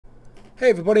Hey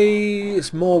everybody,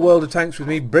 it's more World of Tanks with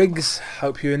me, Briggs.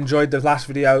 Hope you enjoyed the last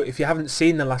video. If you haven't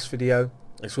seen the last video,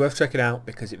 it's worth checking out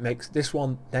because it makes this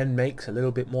one then makes a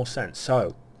little bit more sense.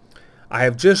 So, I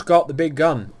have just got the big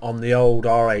gun on the old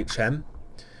RHM.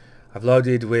 I've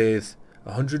loaded with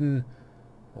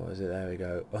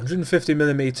 150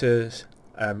 millimeters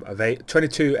of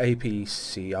 22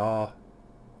 APCR.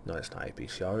 No, it's not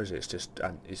APCR, is it?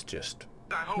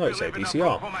 No, it's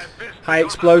APCR. High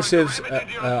explosives.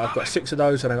 I've got 6 of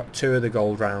those, and I've got 2 of the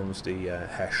gold rounds, the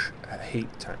heat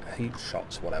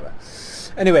shots, whatever.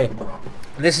 Anyway,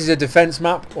 this is a defense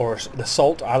map, or an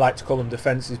assault. I like to call them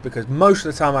defenses because most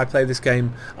of the time I play this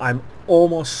game, I'm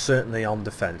almost certainly on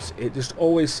defense. It just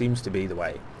always seems to be the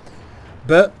way.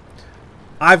 But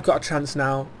I've got a chance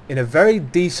now in a very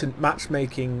decent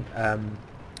matchmaking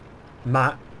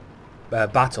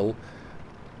battle.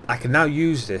 I can now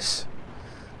use this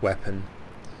weapon.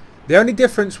 The only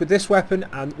difference with this weapon,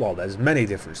 and well, there's many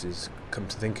differences come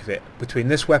to think of it, between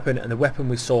this weapon and the weapon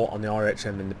we saw on the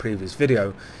RHM in the previous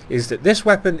video, is that this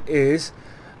weapon is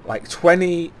like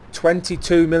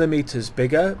 22 millimeters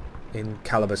bigger in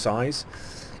caliber size.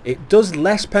 It does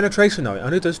less penetration though. It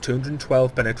only does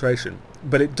 212 penetration,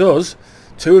 but it does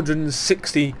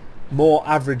 260 more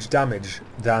average damage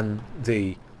than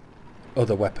the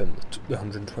other weapon, the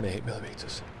 128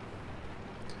 millimeters.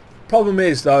 Problem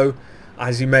is though,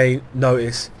 as you may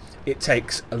notice, it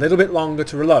takes a little bit longer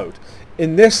to reload.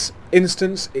 In this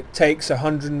instance, it takes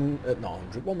 100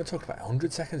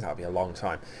 seconds. That would be a long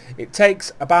time. It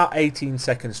takes about 18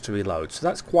 seconds to reload, so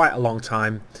that's quite a long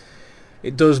time.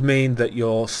 It does mean that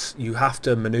you have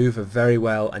to maneuver very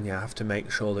well, and you have to make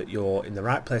sure that you're in the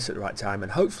right place at the right time,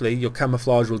 and hopefully your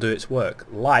camouflage will do its work,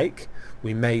 like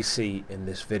we may see in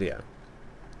this video.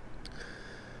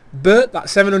 But that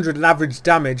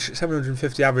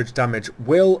 750 average damage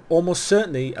will almost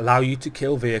certainly allow you to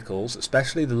kill vehicles,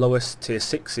 especially the lowest tier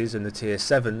 6s and the tier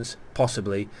 7s,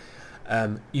 possibly.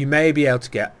 You may be able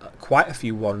to get quite a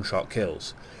few one-shot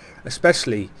kills,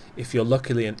 especially if you're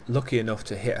lucky enough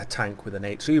to hit a tank with an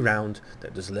HE round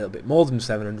that does a little bit more than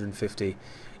 750.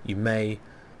 You may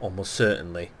almost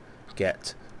certainly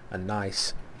get a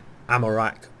nice ammo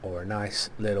rack or a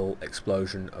nice little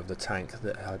explosion of the tank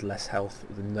that had less health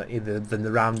than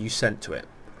the round you sent to it.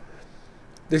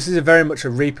 This is very much a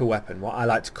Reaper weapon, what I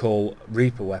like to call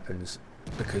Reaper weapons,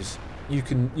 because you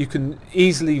can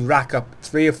easily rack up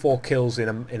 3 or 4 kills in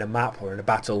a map or in a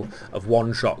battle of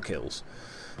one-shot kills,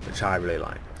 which I really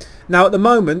like. Now at the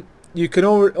moment you can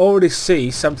already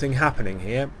see something happening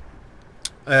here.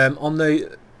 On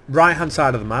the right hand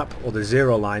side of the map, or the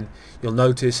 0 line, you'll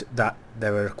notice that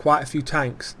there are quite a few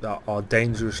tanks that are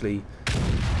dangerously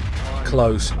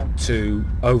close to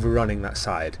overrunning that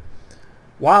side.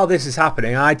 While this is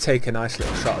happening, I take a nice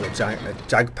little shot at a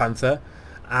Jag Panther,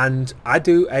 and I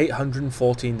do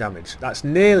 814 damage. That's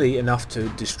nearly enough to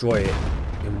destroy it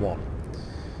in one.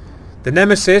 The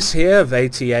Nemesis here of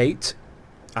 88,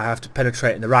 I have to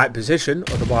penetrate in the right position,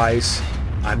 otherwise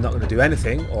I'm not going to do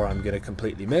anything, or I'm going to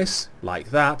completely miss, like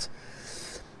that.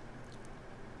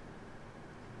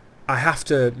 I have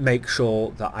to make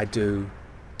sure that I do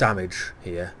damage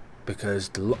here, because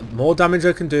the more damage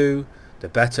I can do, the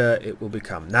better it will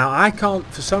become. Now I can't,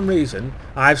 for some reason,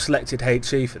 I've selected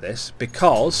HE for this,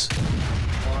 because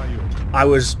I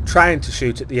was trying to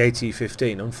shoot at the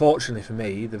AT-15. Unfortunately for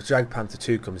me, the Jag Panther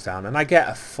 2 comes down, and I get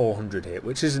a 400 hit,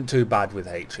 which isn't too bad with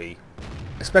HE.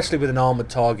 Especially with an armoured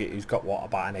target who's got, what,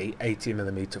 about an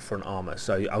 80mm front armour.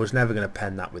 So I was never going to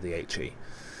pen that with the HE.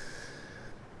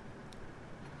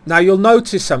 Now you'll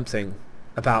notice something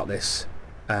about this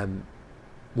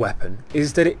weapon,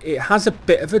 is that it has a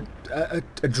bit of a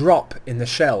drop in the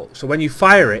shell. So when you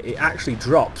fire it, it actually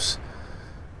drops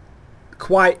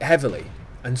quite heavily.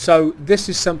 And so this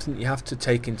is something that you have to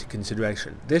take into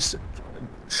consideration. This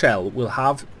shell will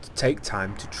have to take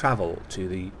time to travel to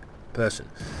the person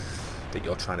that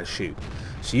you're trying to shoot.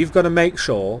 So you've got to make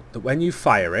sure that when you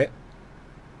fire it,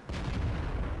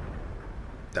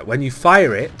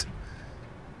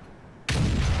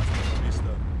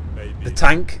 the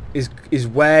tank is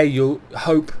where you'll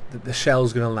hope that the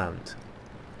shell's going to land.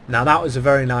 Now that was a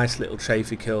very nice little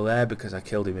chafy kill there, because I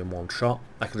killed him in one shot.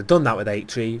 I could have done that with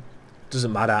HE.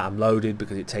 Doesn't matter, I'm loaded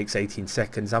because it takes 18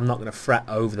 seconds. I'm not going to fret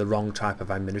over the wrong type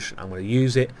of ammunition. I'm going to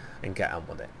use it and get on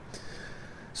with it.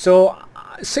 So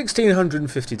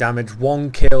 1650 damage,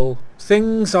 1 kill.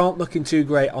 Things aren't looking too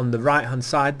great on the right hand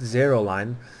side, the 0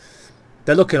 line.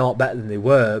 They're looking a lot better than they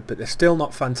were, but they're still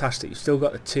not fantastic. You've still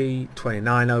got the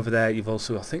T-29 over there. You've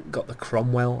also, I think, got the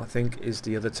Cromwell, I think, is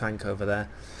the other tank over there.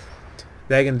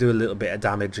 They're going to do a little bit of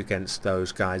damage against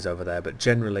those guys over there, but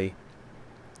generally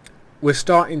we're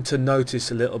starting to notice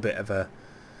a little bit of a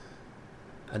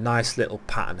nice little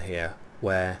pattern here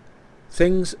where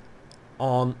things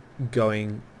aren't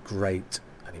going great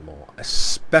anymore,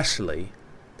 especially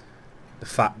the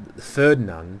fact that the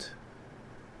Ferdinand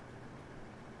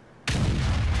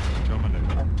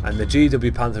and the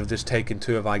GW Panther have just taken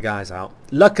 2 of our guys out.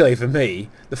 Luckily for me,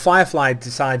 the Firefly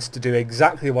decides to do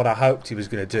exactly what I hoped he was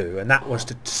going to do, and that was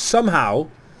to somehow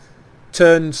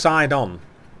turn side on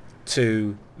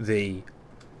to the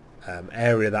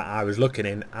area that I was looking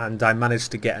in, and I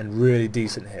managed to get a really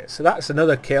decent hit. So that's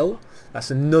another kill.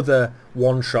 That's another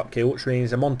one-shot kill, which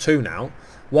means I'm on 2 now.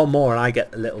 1 more and I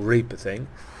get the little Reaper thing.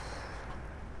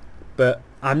 But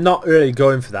I'm not really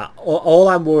going for that. All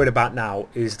I'm worried about now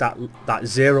is that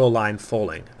 0 line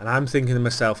falling. And I'm thinking to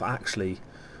myself, actually,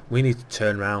 we need to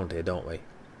turn around here, don't we?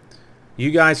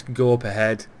 You guys can go up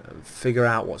ahead and figure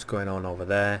out what's going on over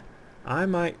there. I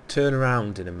might turn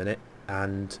around in a minute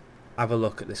and have a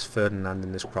look at this Ferdinand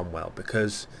and this Cromwell,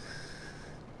 because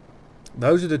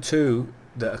those are the 2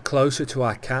 that are closer to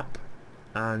our cap,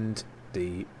 and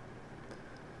the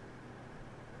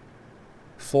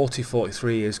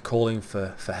 4043 is calling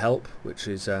for help, which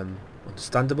is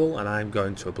understandable, and I'm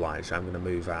going to oblige. I'm going to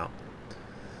move out.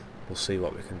 We'll see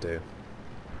what we can do.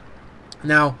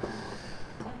 Now,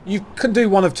 you can do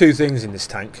one of 2 things in this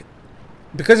tank.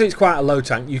 Because it's quite a low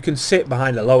tank, you can sit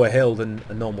behind a lower hill than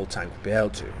a normal tank would be able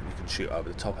to. You can shoot over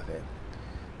the top of it.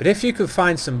 But if you can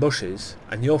find some bushes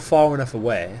and you're far enough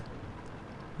away,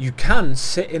 you can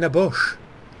sit in a bush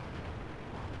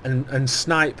and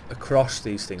snipe across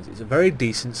these things. It's a very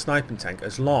decent sniping tank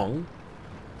as long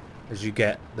as you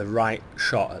get the right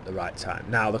shot at the right time.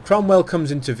 Now the Cromwell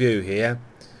comes into view here.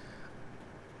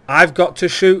 I've got to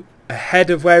shoot ahead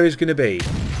of where he's going to be.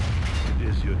 It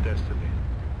is your destiny.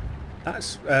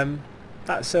 That's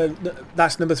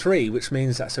number 3, which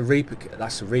means that's a Reaper.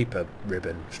 That's a Reaper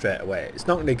ribbon straight away. It's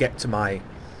not going to get to my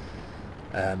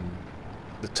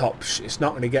the top. It's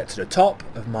not going to get to the top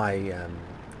of my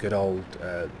good old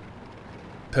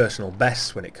personal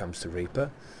best when it comes to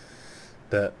Reaper,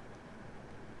 but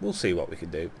we'll see what we can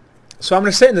do. So I'm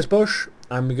going to sit in this bush.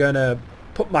 I'm going to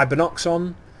put my binocs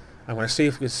on. I'm going to see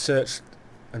if we can search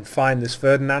and find this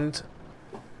Ferdinand.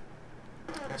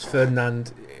 This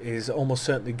Ferdinand is almost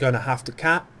certainly going to have to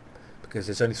cap because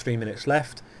there's only 3 minutes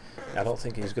left. I don't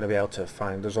think he's going to be able to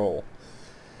find us all.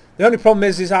 The only problem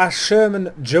is our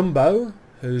Sherman Jumbo,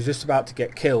 who's just about to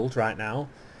get killed right now,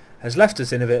 has left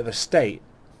us in a bit of a state,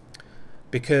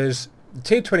 because the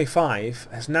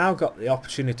T-25 has now got the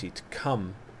opportunity to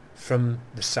come from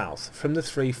the south, from the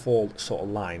 3-4 sort of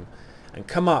line, and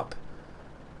come up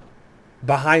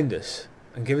behind us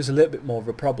and give us a little bit more of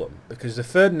a problem, because the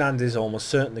Ferdinand is almost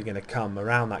certainly going to come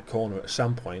around that corner at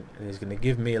some point and is going to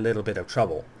give me a little bit of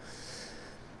trouble,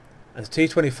 and the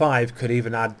T-25 could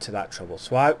even add to that trouble.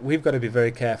 So we've got to be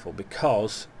very careful,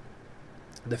 because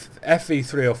the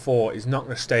FV-304 is not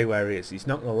going to stay where he is. He's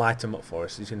not going to light them up for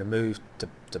us. He's going to move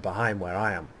to behind where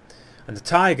I am. And the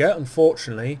Tiger,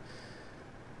 unfortunately,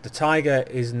 the Tiger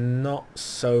is not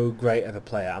so great of a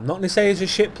player. I'm not going to say he's a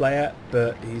shit player,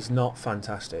 but he's not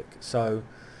fantastic. So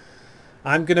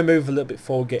I'm going to move a little bit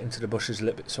forward, get into the bushes a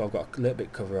little bit, so I've got a little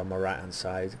bit cover on my right hand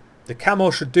side. The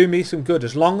camo should do me some good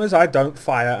as long as I don't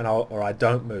fire or I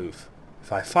don't move.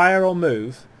 If I fire or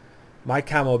move, my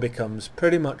camo becomes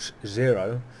pretty much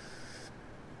 0.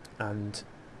 And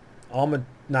Armored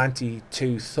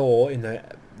 92 Thor in the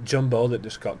Jumbo that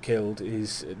just got killed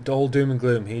is all doom and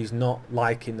gloom. He's not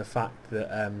liking the fact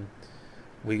that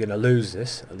we're going to lose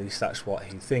this. At least that's what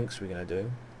he thinks we're going to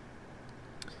do.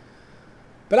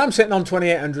 But I'm sitting on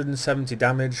 2870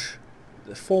 damage.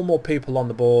 There's 4 more people on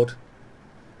the board,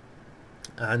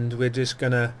 and we're just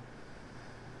going to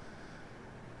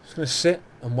sit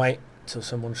and wait till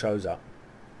someone shows up.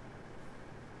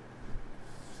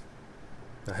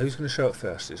 Now who's going to show up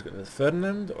first? Is it going to be the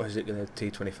Ferdinand or is it going to be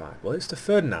the T-25? Well, it's the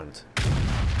Ferdinand.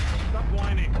 Stop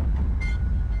whining.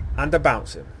 And I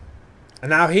bounce him. And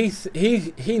now he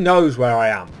knows where I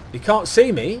am. He can't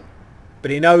see me, but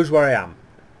he knows where I am.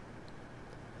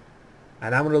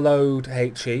 And I'm going to load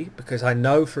HE because I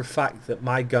know for a fact that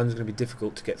my gun's going to be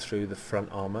difficult to get through the front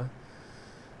armour.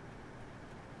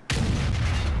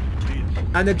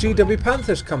 And the GW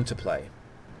Panthers come to play.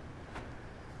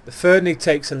 The Ferdinand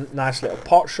takes a nice little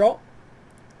pot shot,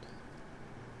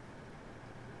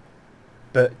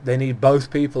 but they need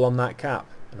both people on that cap,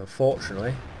 and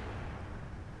unfortunately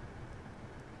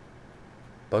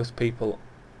both people.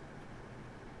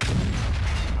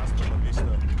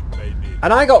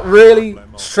 And I got really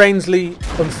strangely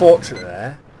unfortunate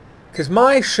there, because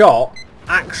my shot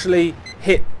actually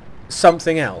hit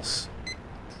something else.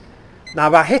 Now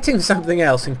by hitting something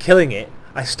else and killing it,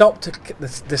 I stopped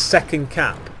the second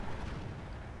cap,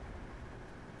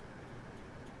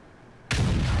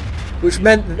 which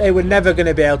meant that they were never going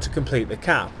to be able to complete the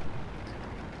cap.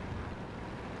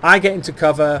 I get into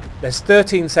cover, there's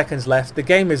 13 seconds left, the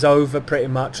game is over pretty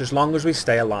much as long as we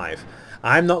stay alive.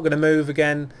 I'm not going to move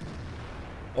again,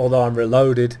 although I'm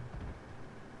reloaded.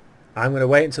 I'm going to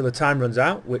wait until the time runs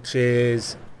out, which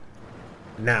is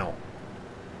now.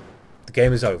 The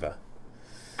game is over.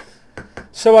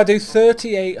 So I do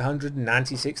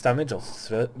 3,896 damage, or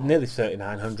nearly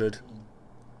 3,900.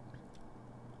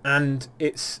 And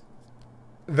it's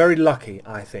very lucky,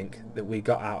 I think, that we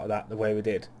got out of that the way we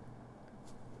did.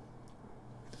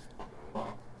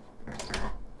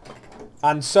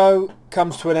 And so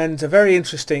comes to an end a very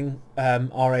interesting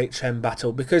RHM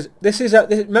battle, because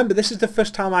remember, this is the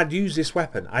first time I'd used this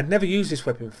weapon. I'd never used this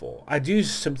weapon before. I'd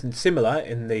used something similar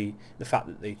in the fact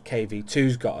that the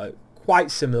KV2's got a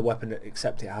quite similar weapon,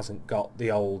 except it hasn't got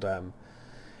the old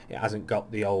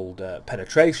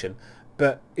penetration.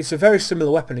 But it's a very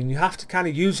similar weapon, and you have to kind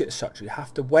of use it as such. You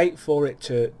have to wait for it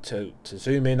to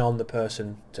zoom in on the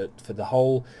person, for the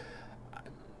whole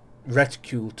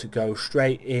reticule to go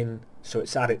straight in, so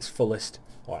it's at its fullest,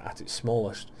 or at its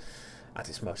smallest, at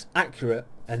its most accurate,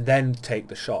 and then take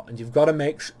the shot. And you've got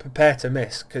to prepare to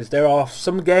miss, because there are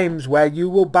some games where you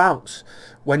will bounce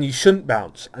when you shouldn't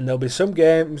bounce, and there'll be some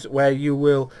games where you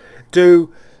will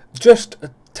do just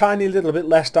a tiny little bit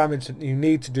less damage than you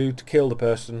need to do to kill the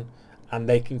person, and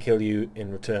they can kill you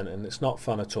in return, and it's not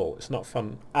fun at all. It's not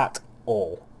fun at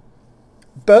all.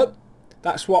 But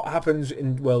that's what happens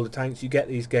in World of Tanks. You get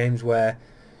these games where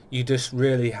you just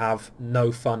really have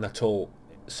no fun at all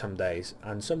some days,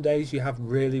 and some days you have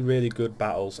really, really good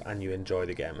battles and you enjoy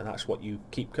the game, and that's what you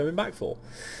keep coming back for.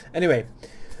 Anyway,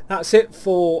 that's it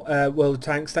for World of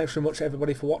Tanks. Thanks very much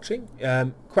everybody for watching.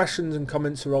 Questions and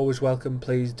comments are always welcome.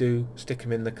 Please do stick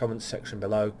them in the comments section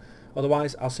below.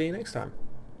 Otherwise, I'll see you next time.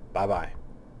 Bye bye.